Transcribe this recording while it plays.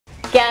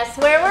Guess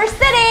where we're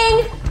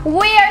sitting?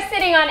 We are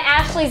sitting on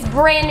Ashley's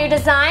brand new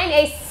design,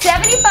 a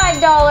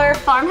 $75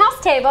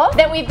 farmhouse table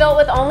that we built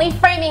with only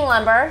framing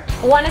lumber.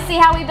 Want to see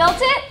how we built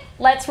it?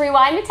 Let's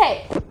rewind the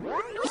tape.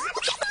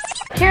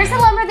 Here's the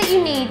lumber that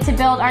you need to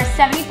build our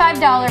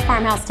 $75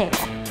 farmhouse table.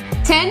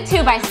 10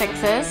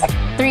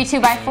 2x6s, 3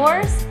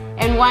 2x4s,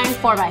 and 1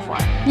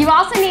 4x4. You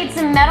also need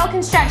some metal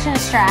construction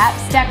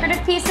straps,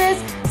 decorative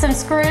pieces, some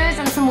screws,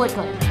 and some wood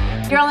glue.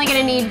 You're only going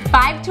to need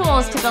 5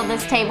 tools to build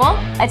this table: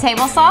 a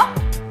table saw,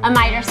 a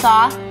miter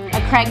saw, a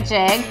Kreg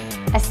Jig,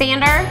 a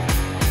sander,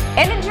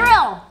 and a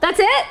drill. That's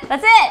it?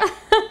 That's it.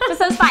 Just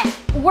those 5.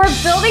 We're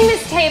building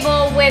this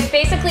table with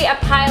basically a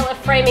pile of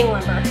framing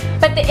lumber.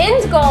 But the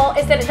end goal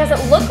is that it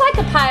doesn't look like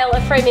a pile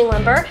of framing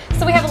lumber,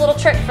 so we have a little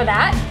trick for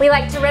that. We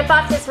like to rip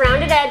off this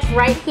rounded edge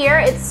right here.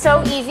 It's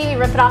so easy. We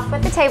rip it off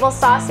with the table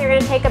saw, so you're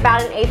going to take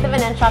about 1/8 of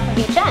an inch off of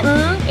each end.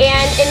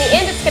 And in the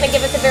end, it's going to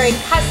give us a very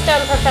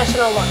custom,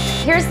 professional look.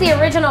 Here's the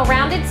original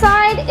rounded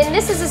side, and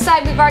this is the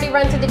side we've already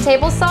run through the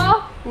table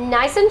saw.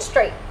 Nice and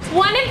straight.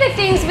 One of the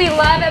things we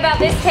love about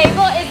this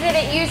table is that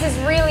it uses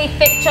really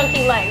thick,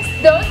 chunky legs.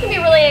 Those can be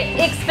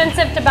really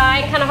expensive to buy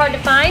and kind of hard to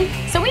find,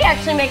 so we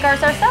actually make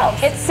ours ourselves.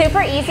 It's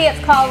super easy. It's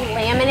called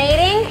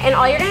laminating, and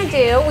all you're going to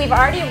do, we've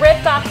already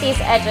ripped off these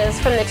edges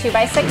from the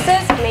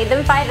 2x6s, made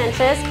them 5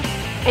 inches,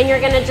 and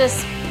you're going to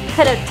just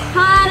put a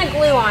ton of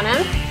glue on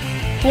them.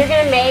 You're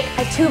going to make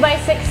a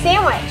 2x6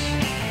 sandwich.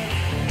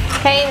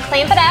 Okay, and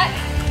clamp it up.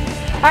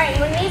 All right,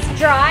 when these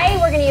dry,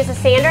 we're gonna use a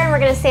sander and we're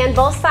gonna sand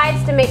both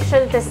sides to make sure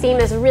that the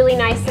seam is really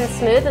nice and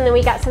smooth, and then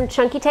we got some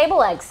chunky table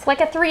legs, like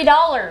a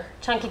 $3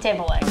 chunky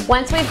table leg.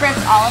 Once we've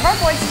ripped all of our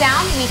boards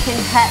down, we can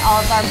cut all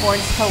of our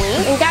boards to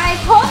length. And guys,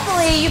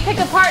 hopefully you pick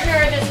a partner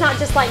that's not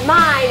just like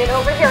mine and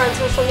over here on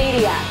social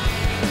media.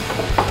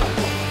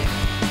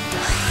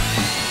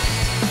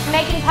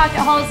 Making pocket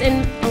holes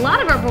in a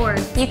lot of our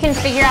boards. You can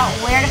figure out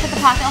where to put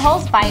the pocket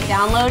holes by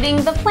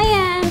downloading the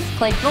plans.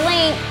 Click the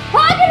link.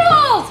 Pocket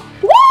holes!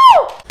 Woo!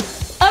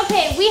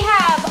 Okay, we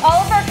have all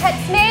of our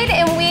cuts made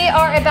and we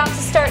are about to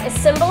start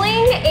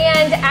assembling,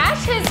 and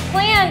Ash has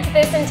planned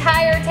this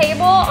entire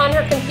table on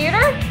her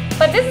computer,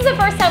 but this is the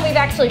first time we've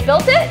actually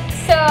built it,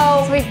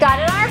 so we've got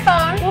it on our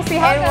phone. We'll see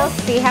how it goes.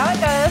 We'll see how it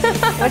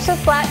goes. Wish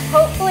us luck.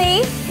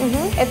 Hopefully,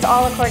 it's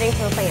all according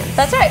to the plans.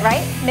 That's right,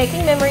 right?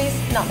 Making memories,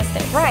 not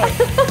mistakes. Right.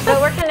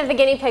 But we're kind of the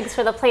guinea pigs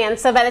for the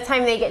plans, so by the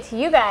time they get to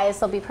you guys,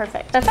 they'll be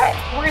perfect. That's right.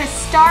 We're going to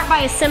start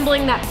by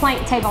assembling that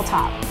plank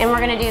tabletop, and we're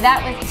going to do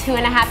that with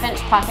 2.5-inch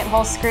pocket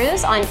hole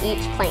screws on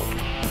each plank.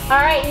 All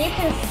right, and you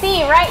can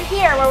see right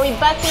here where we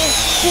butt these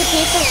 2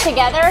 pieces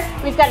together,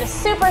 we've got a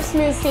super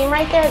smooth seam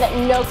right there that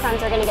no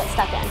crumbs are going to get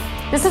stuck in.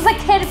 This is a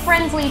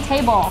kid-friendly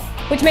table,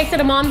 which makes it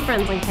a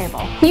mom-friendly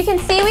table. You can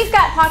see we've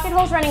got pocket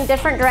holes running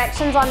different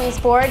directions on these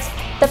boards.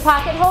 The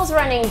pocket holes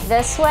running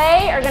this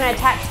way are going to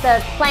attach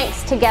the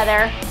planks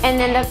together, and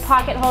then the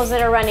pocket holes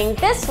that are running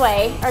this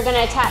way are going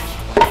to attach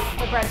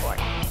the breadboard.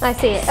 I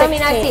see it. 16. I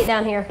mean, I see it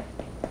down here.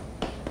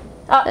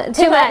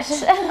 Too much.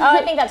 Oh,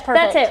 I think that's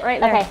perfect. That's it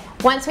right there. Okay.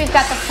 Once we've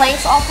got the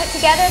planks all put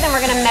together, then we're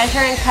going to measure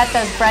and cut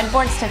those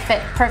breadboards to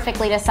fit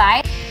perfectly to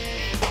size.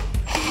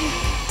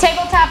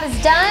 Tabletop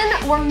is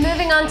done. We're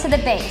moving on to the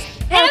base.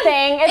 It's not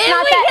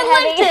that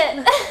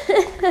heavy.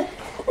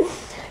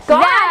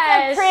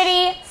 That's a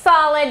pretty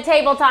solid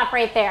tabletop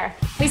right there.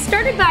 We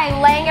started by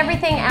laying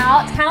everything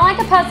out, kind of like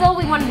a puzzle.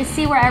 We wanted to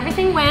see where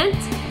everything went,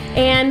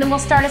 and then we'll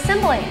start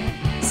assembling.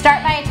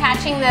 Start by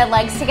attaching the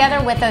legs together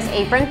with those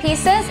apron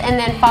pieces, and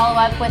then follow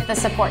up with the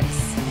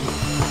supports.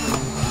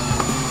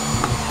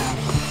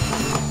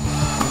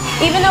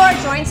 Even though our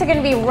joints are going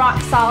to be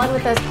rock solid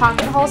with those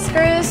pocket hole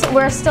screws,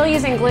 we're still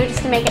using glue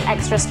just to make it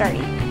extra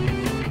sturdy.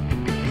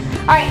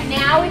 All right,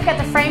 now we've got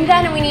the frame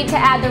done and we need to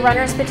add the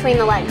runners between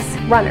the legs.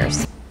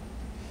 Runners.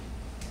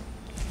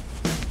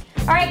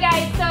 All right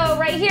guys, so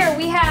right here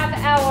we have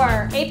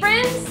our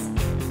aprons,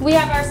 we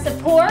have our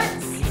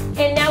supports,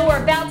 and now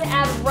we're about to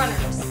add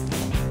runners.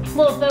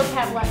 Little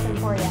vocab lesson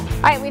for you.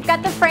 All right, we've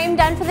got the frame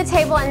done for the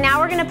table, and now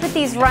we're gonna put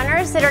these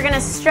runners that are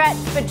gonna stretch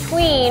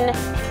between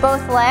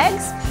both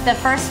legs. The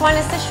first one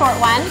is the short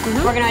one.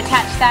 We're gonna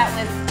attach that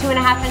with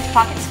 2.5-inch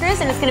pocket screws,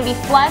 and it's gonna be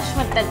flush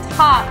with the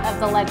top of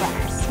the leg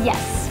runners.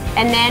 Yes.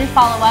 And then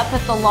follow up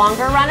with the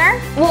longer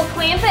runner. We'll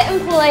clamp it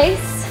in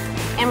place,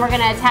 and we're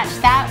gonna attach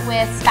that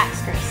with spack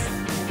screws.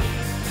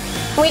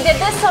 We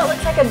did this so it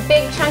looks like a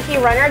big chunky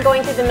runner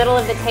going through the middle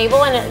of the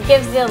table, and it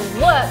gives the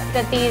look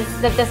that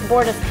this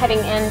board is cutting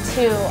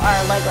into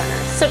our leg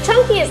runners. So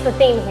chunky is the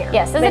theme here.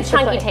 Yes, this is a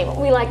chunky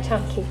table. We like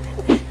chunky.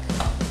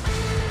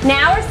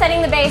 Now we're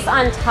setting the base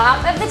on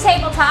top of the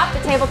tabletop.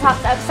 The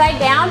tabletop's upside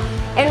down,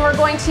 and we're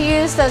going to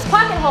use those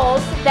pocket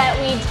holes that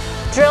we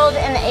drilled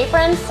in the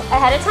aprons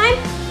ahead of time,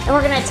 and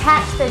we're going to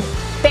attach the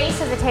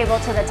base of the table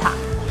to the top.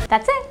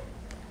 That's it.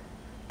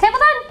 Table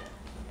done.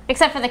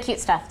 Except for the cute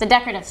stuff, the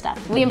decorative stuff,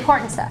 the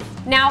important stuff.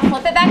 Now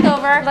flip it back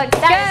over. Looks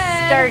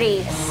good.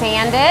 Sturdy.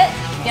 Sand it.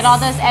 Get all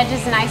those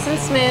edges nice and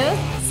smooth.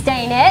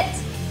 Stain it.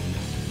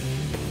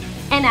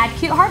 And add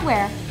cute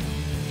hardware.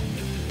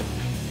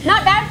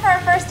 Not bad for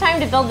our first time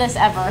to build this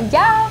ever.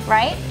 Yeah.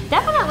 Right?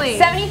 Definitely.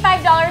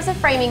 $75 of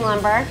framing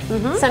lumber,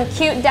 some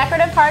cute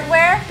decorative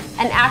hardware,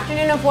 an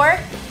afternoon of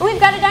work, and we've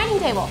got a dining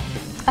table.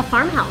 A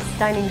farmhouse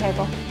dining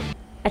table.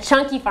 A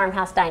chunky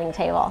farmhouse dining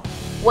table.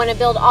 Want to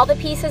build all the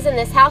pieces in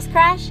this house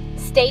crash?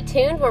 Stay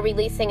tuned, we're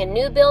releasing a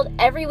new build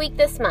every week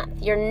this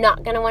month. You're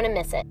not going to want to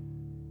miss it.